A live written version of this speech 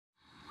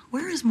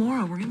Where is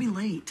Maura? We're gonna be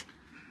late.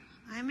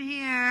 I'm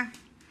here.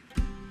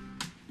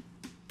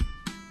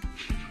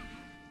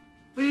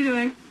 What are you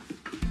doing?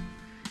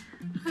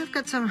 I've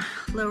got some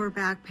lower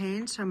back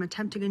pain, so I'm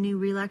attempting a new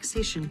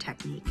relaxation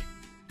technique.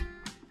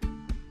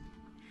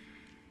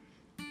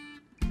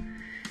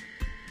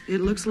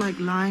 It looks like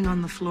lying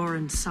on the floor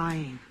and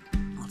sighing.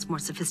 Well, it's more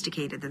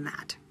sophisticated than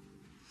that.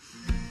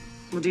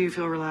 Well, do you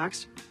feel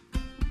relaxed?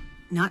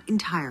 Not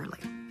entirely.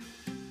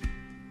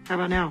 How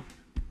about now?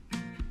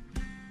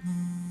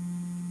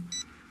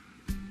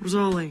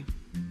 Rizzoli.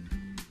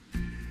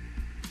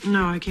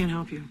 No, I can't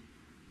help you.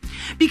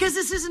 Because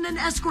this isn't an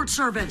escort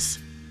service.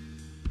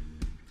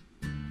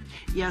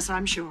 Yes,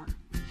 I'm sure.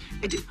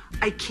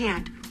 I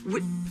can't.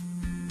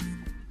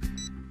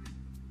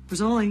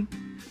 Rizzoli.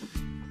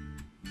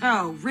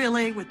 Oh,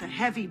 really? With the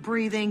heavy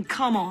breathing?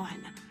 Come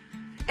on.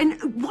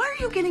 And why are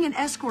you getting an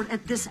escort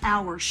at this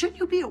hour? Shouldn't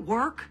you be at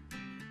work?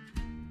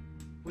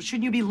 Well,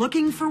 shouldn't you be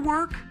looking for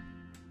work?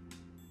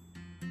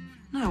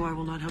 No, I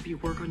will not help you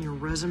work on your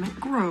resume.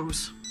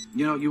 Gross.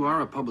 You know, you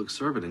are a public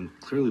servant, and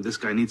clearly this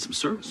guy needs some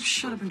service.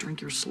 Shut up and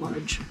drink your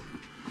sludge.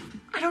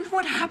 I don't know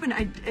what happened.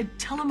 A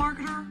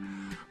telemarketer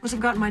must have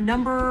gotten my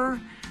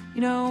number,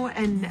 you know,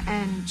 and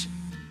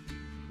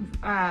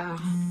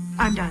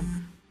I'm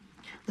done.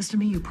 Listen to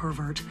me, you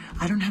pervert.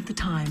 I don't have the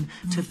time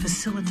to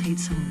facilitate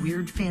some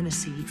weird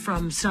fantasy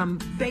from some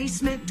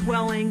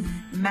basement-dwelling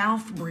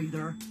mouth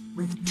breather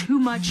with too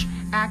much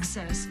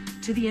access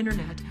to the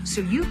internet.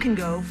 So you can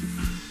go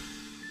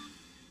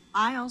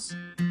Isles.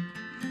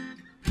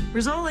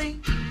 Rizzoli.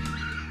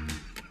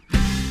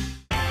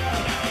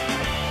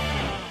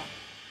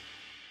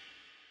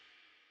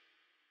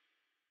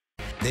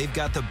 They've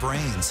got the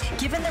brains.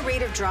 Given the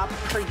rate of drop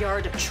per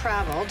yard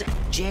traveled,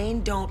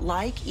 Jane don't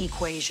like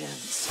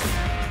equations.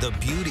 The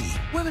beauty.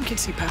 Women can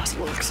see past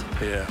looks.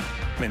 Yeah,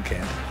 men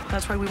can.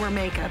 That's why we wear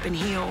makeup and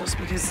heels,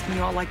 because we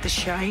all like the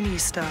shiny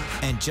stuff.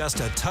 And just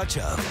a touch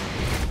of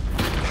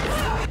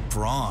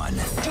brawn.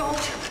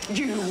 Don't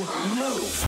you move.